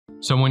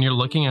So when you're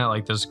looking at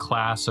like this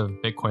class of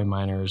Bitcoin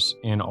miners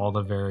and all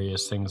the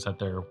various things that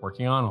they're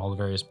working on, all the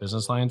various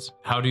business lines,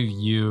 how do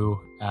you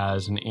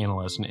as an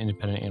analyst, an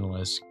independent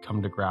analyst,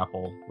 come to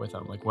grapple with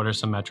them? Like what are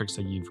some metrics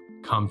that you've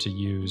come to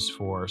use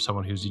for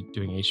someone who's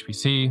doing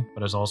HPC,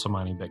 but is also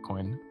mining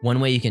Bitcoin? One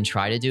way you can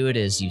try to do it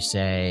is you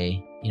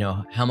say,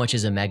 how much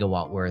is a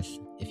megawatt worth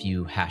if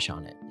you hash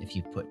on it? If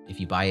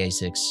you buy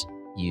ASICs,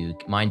 you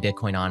mine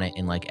Bitcoin on it,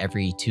 and like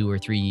every 2 or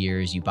 3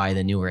 years, you buy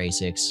the newer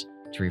ASICs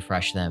to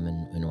refresh them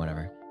and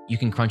whatever. You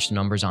can crunch the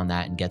numbers on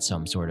that and get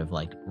some sort of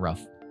like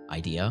rough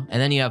idea. And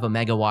then you have a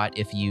megawatt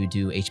if you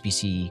do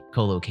HPC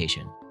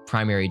colocation.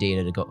 Primary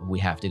data we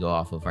have to go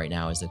off of right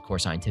now is the Core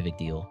Scientific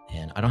deal.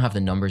 And I don't have the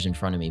numbers in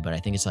front of me, but I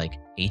think it's like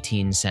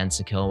 18 cents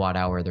a kilowatt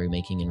hour they're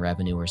making in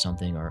revenue or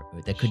something, or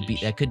that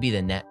could be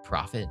the net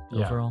profit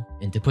overall.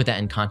 And to put that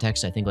in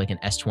context, I think like an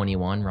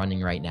S21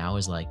 running right now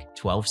is like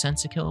 12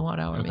 cents a kilowatt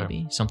hour,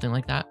 maybe something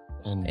like that.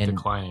 And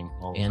declining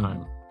all the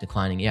time.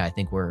 Declining. Yeah, I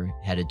think we're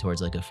headed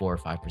towards like a 4 or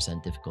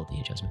 5% difficulty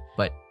adjustment.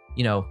 But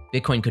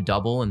Bitcoin could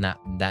double and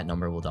that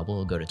number will double.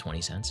 It'll go to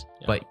 20 cents.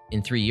 Yeah. But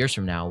in 3 years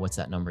from now, what's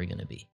that number going to be?